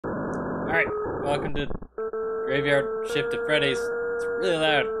Alright, welcome to Graveyard Shift to Freddy's. It's really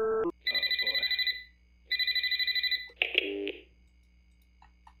loud. Oh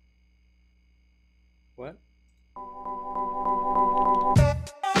boy. What?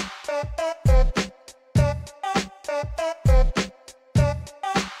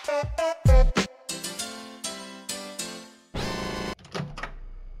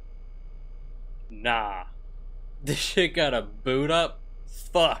 Nah. This shit got a boot up?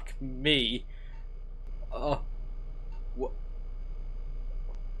 Fuck me. Oh. What?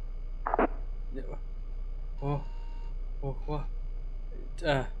 Oh. Oh, what?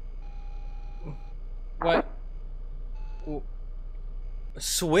 What? Oh.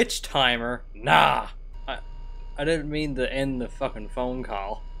 Switch timer? Nah. I didn't mean to end the fucking phone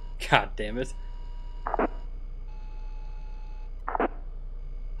call. God damn it.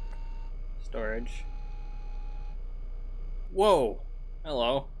 Storage. Whoa.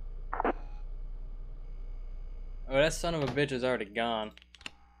 Hello. Oh, that son of a bitch is already gone.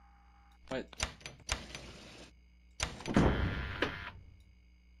 What?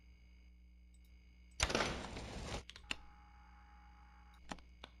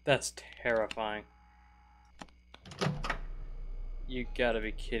 That's terrifying. You gotta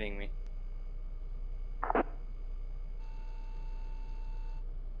be kidding me.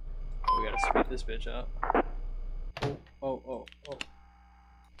 We gotta speed this bitch up. Oh.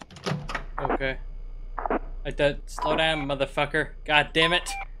 Okay. Slow down, motherfucker. God damn it.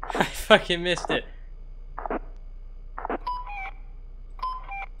 I fucking missed it.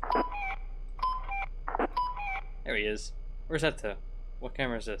 There he is. Where's that to? What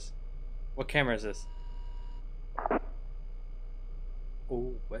camera is this? What camera is this?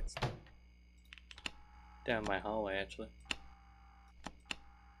 Oh, what's down my hallway, actually.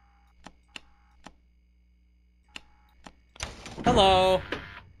 Hello!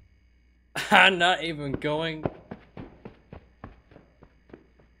 I'm not even going.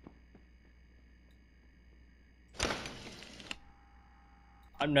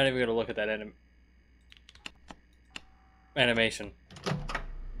 I'm not even gonna look at that animation.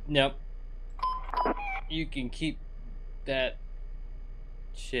 Nope. You can keep that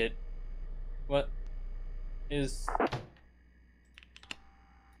shit. What is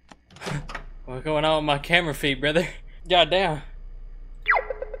what's going on with my camera feed, brother? God damn.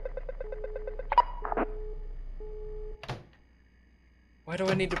 Why do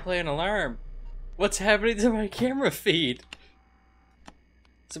I need to play an alarm? What's happening to my camera feed?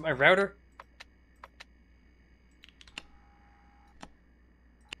 Is it my router?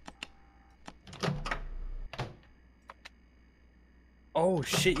 Oh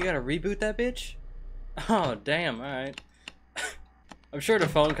shit, you gotta reboot that bitch? Oh damn, alright. I'm sure the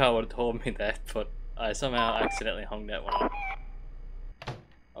phone call would have told me that, but I somehow accidentally hung that one up.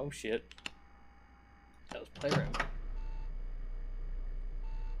 Oh shit. That was Playroom.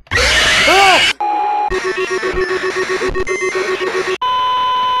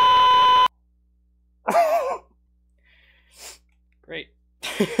 Great.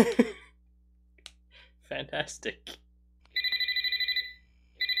 Fantastic.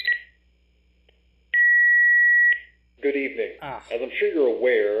 Good evening. As I'm sure you're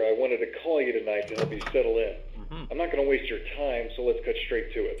aware, I wanted to call you tonight to help you settle in. I'm not going to waste your time, so let's cut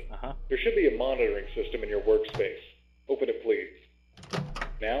straight to it. There should be a monitoring system in your workspace. Open it, please.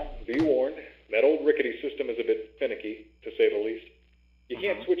 Now, be warned, that old rickety system is a bit finicky, to say the least. You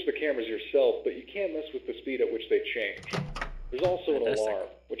can't switch the cameras yourself, but you can mess with the speed at which they change. There's also an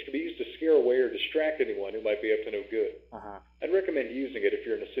alarm, which can be used to scare away or distract anyone who might be up to no good. I'd recommend using it if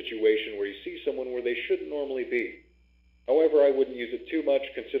you're in a situation where you see someone where they shouldn't normally be. However, I wouldn't use it too much,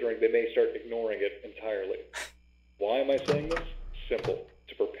 considering they may start ignoring it entirely. Why am I saying this? Simple.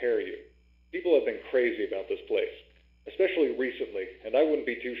 To prepare you. People have been crazy about this place, especially recently, and I wouldn't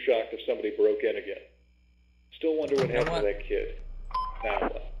be too shocked if somebody broke in again. Still wonder what happened to that kid. Now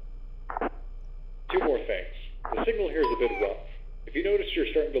what? Two more things. The signal here is a bit rough. If you notice you're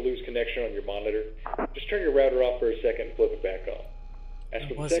starting to lose connection on your monitor, just turn your router off for a second and flip it back on. As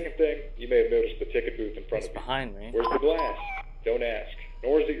for the second thing, you may have noticed the ticket booth in front of you. Behind me. Where's the glass? Don't ask.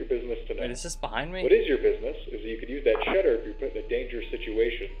 Nor is it your business to know. Wait, is this behind me? What is your business is that you could use that shutter if you're put in a dangerous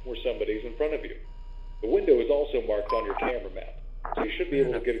situation where somebody's in front of you. The window is also marked on your camera map, so you should be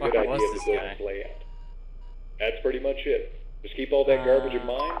able to get a good idea of the building's layout. That's pretty much it. Just keep all that garbage in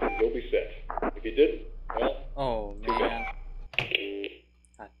mind and you'll be set. If you didn't, well, oh man.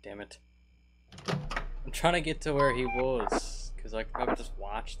 God damn it. I'm trying to get to where he was, because I could probably just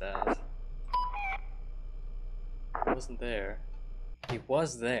watch that. He wasn't there. He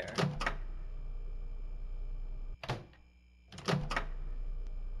was there.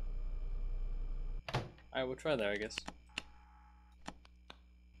 Alright, we'll try there, I guess.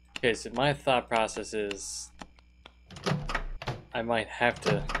 Okay, so my thought process is I might have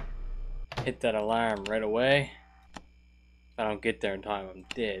to hit that alarm right away. If I don't get there in time, I'm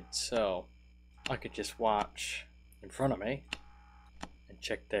dead. So I could just watch in front of me and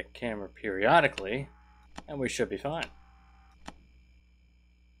check that camera periodically, and we should be fine.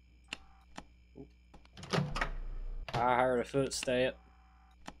 I heard a footstep.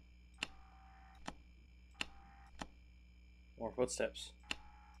 More footsteps.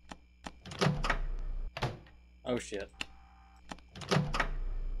 Oh shit.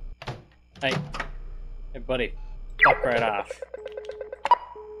 Hey. Hey buddy. Fuck right off.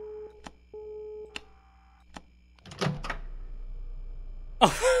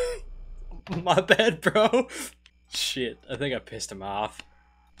 Oh, my bad, bro. Shit, I think I pissed him off.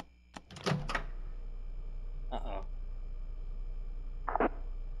 Uh-oh.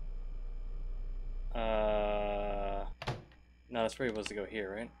 No, that's where he was to go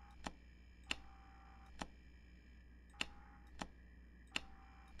here, right?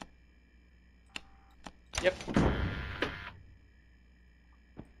 Yep.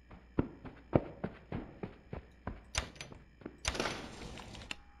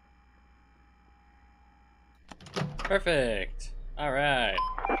 Perfect. All right.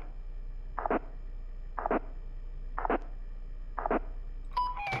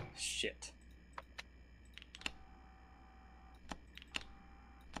 Shit.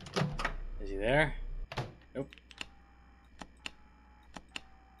 Is he there? Nope.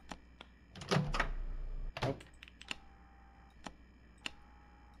 Nope.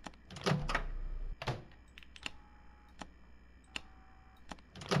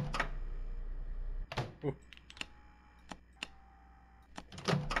 Ooh.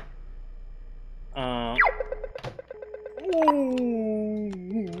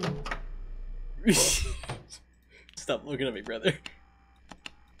 Stop looking at me, brother.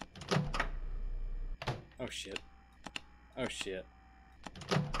 Oh shit. Oh shit.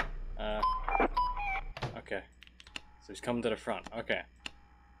 Okay. So he's coming to the front. Okay.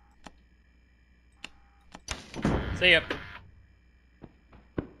 See ya.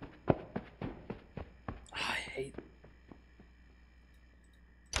 I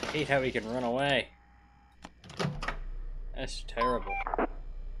hate how he can run away. That's terrible.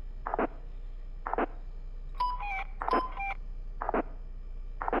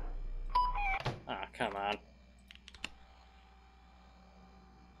 Ah, come on.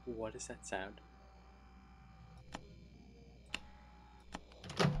 What is that sound?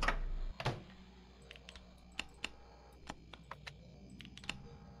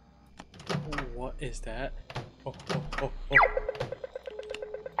 What is that? Oh, oh, oh, oh.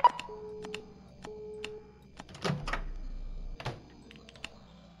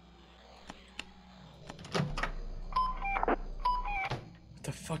 What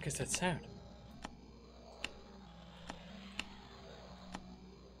the fuck is that sound?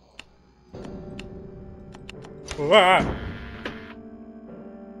 Ah!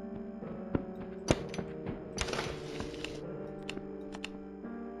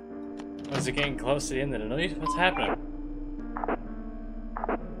 Is it getting close to the end of the night? What's happening?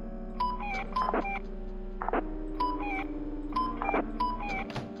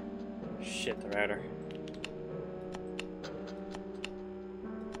 Shit, the router.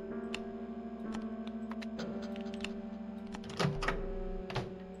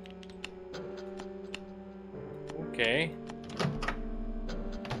 Okay.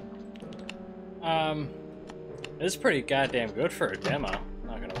 This is pretty goddamn good for a demo,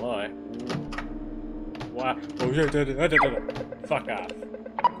 not gonna lie. Wow. Oh shit, fuck off.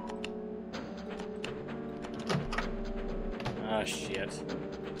 Ah, shit.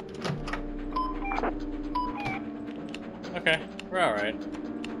 Okay, we're alright.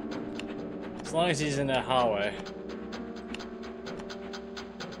 As long as he's in that hallway.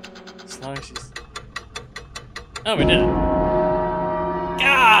 As long as he's... Oh, we did it.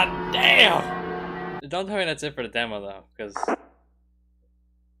 God damn! Don't tell me that's it for the demo, though, because...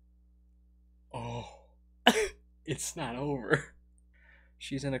 Oh. It's not over.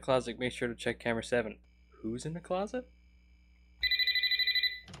 She's in the closet. Make sure to check camera 7. Who's in the closet?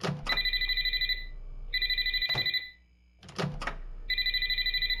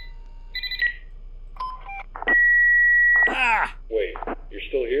 Ah! Wait, you're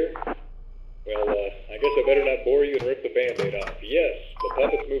still here? Well, I guess I better not bore you and rip the band-aid off. Yes, the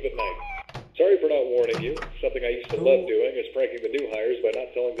puppets move at night. Sorry for not warning you. Something I used to love doing is pranking the new hires by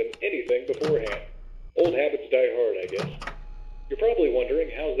not telling them anything beforehand. Old habits die hard, I guess. You're probably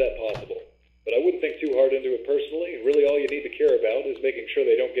wondering, how's that possible? But I wouldn't think too hard into it personally. Really all you need to care about is making sure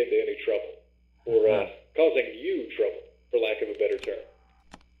they don't get into any trouble. Or, Causing you trouble, for lack of a better term.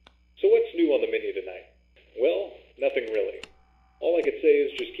 So what's new on the menu tonight? Well, nothing really. All I could say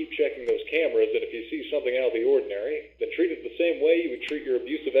is just keep checking those cameras, and if you see something out of the ordinary, then treat it the same way you would treat your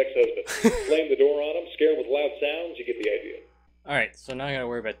abusive ex-husband. Slam the door on him, scare him with loud sounds, you get the idea. Alright, so now I gotta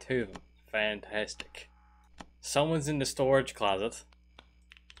worry about two of them. Fantastic. Someone's in the storage closet.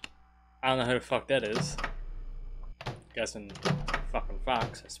 I don't know who the fuck that is. Guessing fucking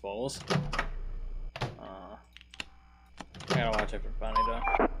Fox, I suppose. I gotta watch out for Bonnie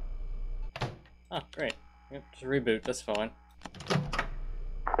though. Oh, great. Yep, just reboot, that's fine.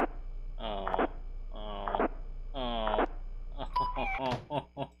 Oh.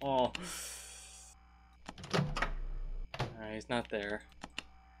 Alright, he's not there.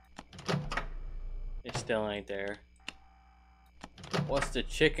 He still ain't there. What's the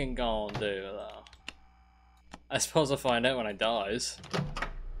chicken gonna do though? I suppose I'll find out when I dies.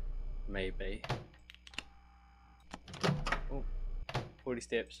 Maybe. Oh, 40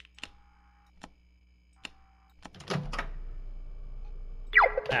 steps.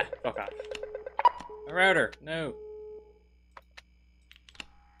 Ah, fuck off. A router, no.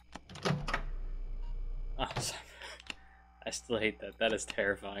 Oh, sorry. I still hate that. That is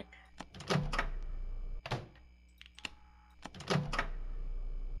terrifying.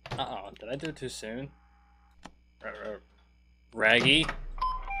 Uh-oh, did I do it too soon? Raggy?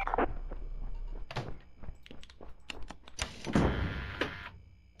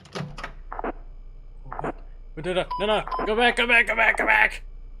 No, go back!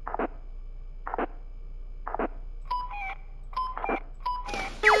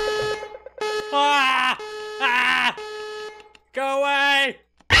 Ah! Ah! Go away!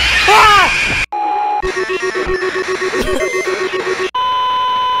 Ah!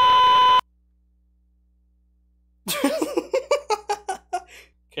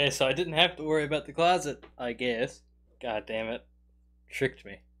 Okay, so I didn't have to worry about the closet, I guess. God damn it. Tricked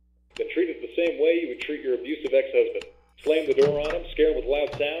me. Then treat it the same way you would treat your abusive ex-husband. Slam the door on him, scare him with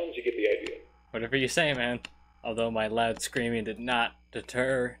loud sounds, you get the idea. Whatever you say, man. Although my loud screaming did not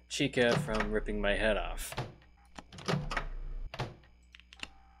deter Chica from ripping my head off.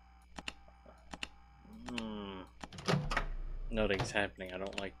 Nothing's happening, I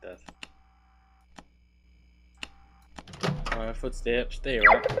don't like that. Alright, footsteps, there you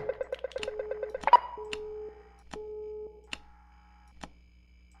are.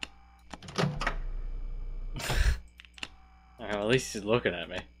 Alright, well, at least he's looking at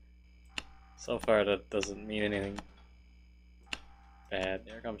me. So far, that doesn't mean anything bad.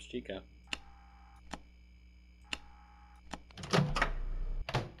 There comes Chica.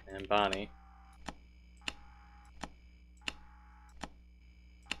 And Bonnie.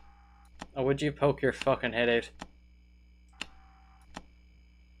 Oh, would you poke your fucking head out?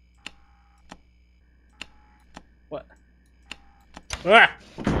 What? Ah!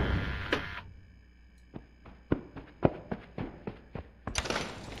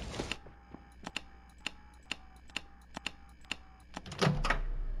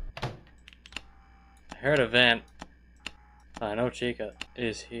 I heard a vent. I know Chica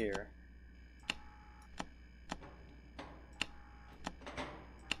is here.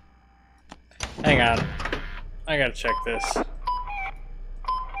 Hang on. I gotta check this.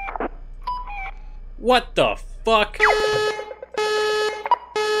 What the fuck?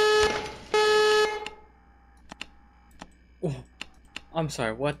 Oh, I'm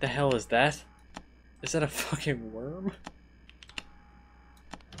sorry, what the hell is that? Is that a fucking worm?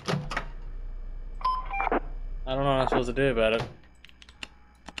 I don't know what I'm supposed to do about it.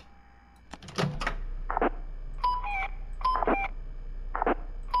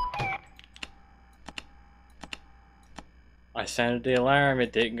 I sounded the alarm,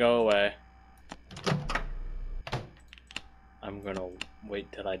 it didn't go away. I'm gonna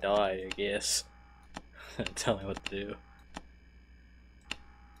wait till I die, I guess. Tell me what to do.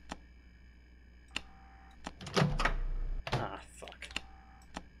 Ah, fuck.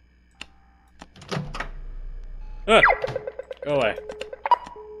 Ah! Go away.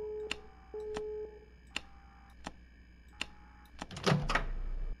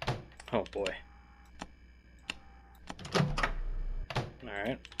 Oh boy.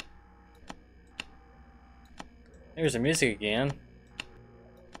 Alright. There's the music again.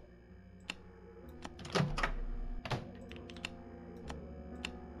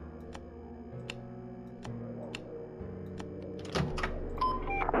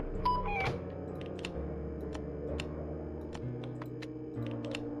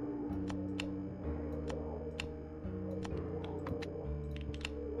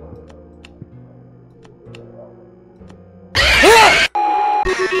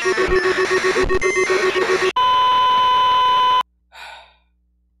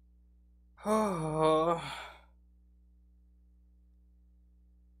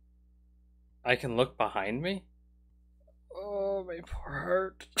 I can look behind me? Oh, my poor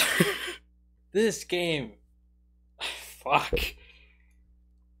heart. This game. Fuck.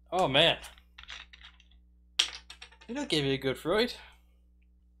 Oh, man. It'll give you a good fright.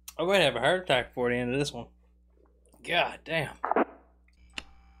 I might have a heart attack before the end of this one. God damn.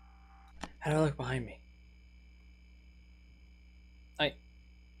 How do I look behind me?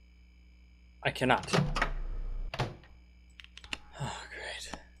 I cannot. Oh,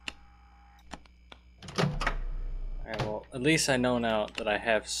 great. Alright, well, at least I know now that I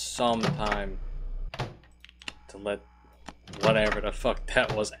have some time to let whatever the fuck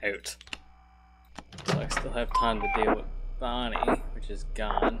that was out. So I still have time to deal with Bonnie, which is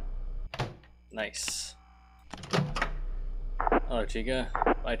gone. Nice. Hello, Chica.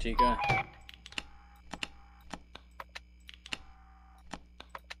 Bye, Chica.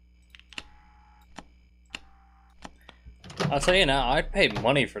 I'll tell you now, I'd pay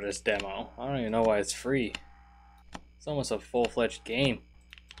money for this demo. I don't even know why it's free. It's almost a full-fledged game.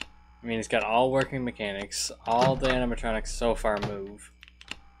 I mean, it's got all working mechanics. All the animatronics so far move.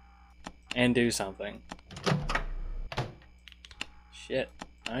 And do something. Shit.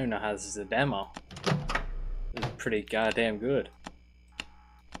 I don't even know how this is a demo. This is pretty goddamn good.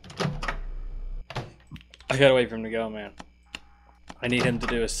 I gotta wait for him to go, man. I need him to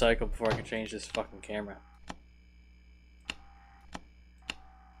do a cycle before I can change this fucking camera.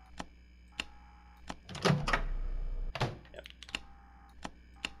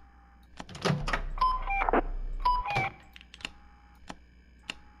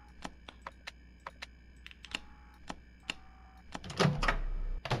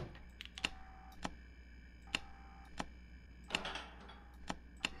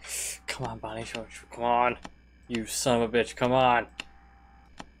 Come on, Bonnie, come on. You son of a bitch, come on.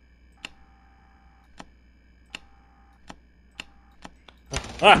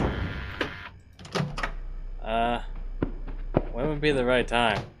 Ah! When would be the right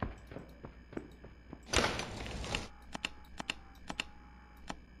time?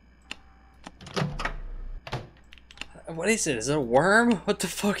 What is it? Is it a worm? What the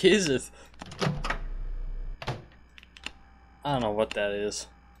fuck is it? I don't know what that is.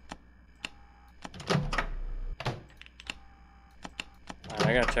 Alright,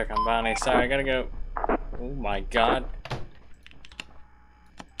 I gotta check on Bonnie. Sorry, I gotta go. Oh my god.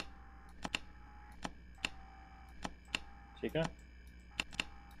 Chica?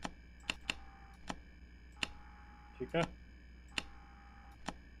 Chica?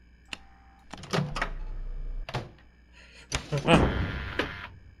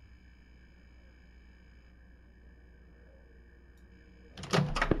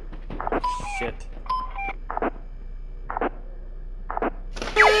 Shit.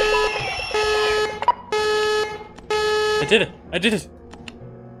 I did it! I did it!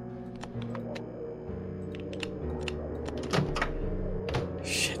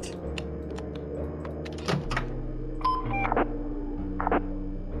 Shit.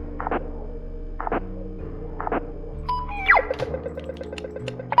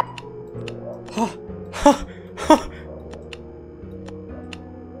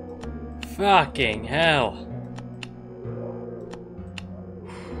 Fucking hell.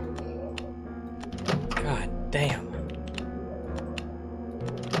 God damn.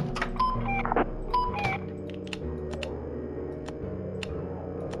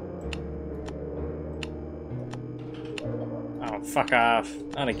 Oh, fuck off.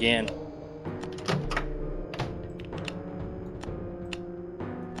 Not again.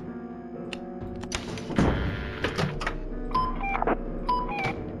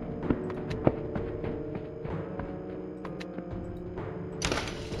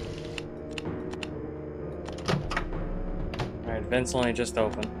 Vents only just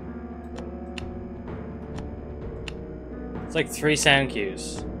open. It's like 3 sound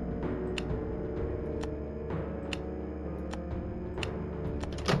cues.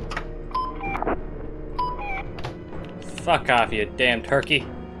 Fuck off, you damn turkey.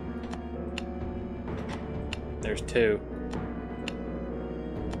 There's 2.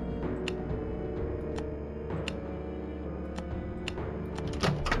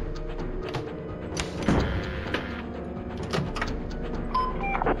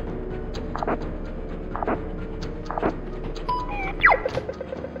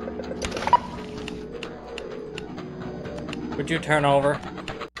 Would you turn over?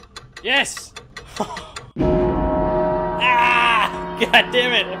 Yes! Ah! God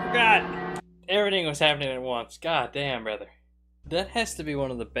damn it, I forgot! Everything was happening at once. God damn, brother. That has to be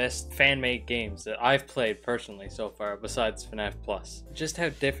one of the best fan-made games that I've played personally so far, besides FNAF Plus. Just how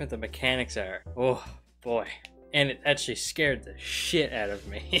different the mechanics are. Oh, boy. And it actually scared the shit out of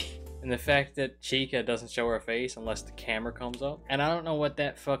me. And the fact that Chica doesn't show her face unless the camera comes up. And I don't know what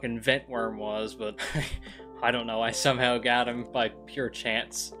that fucking vent worm was, but I don't know. I somehow got him by pure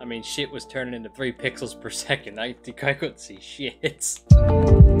chance. I mean, shit was turning into 3 pixels per second. I couldn't see shit.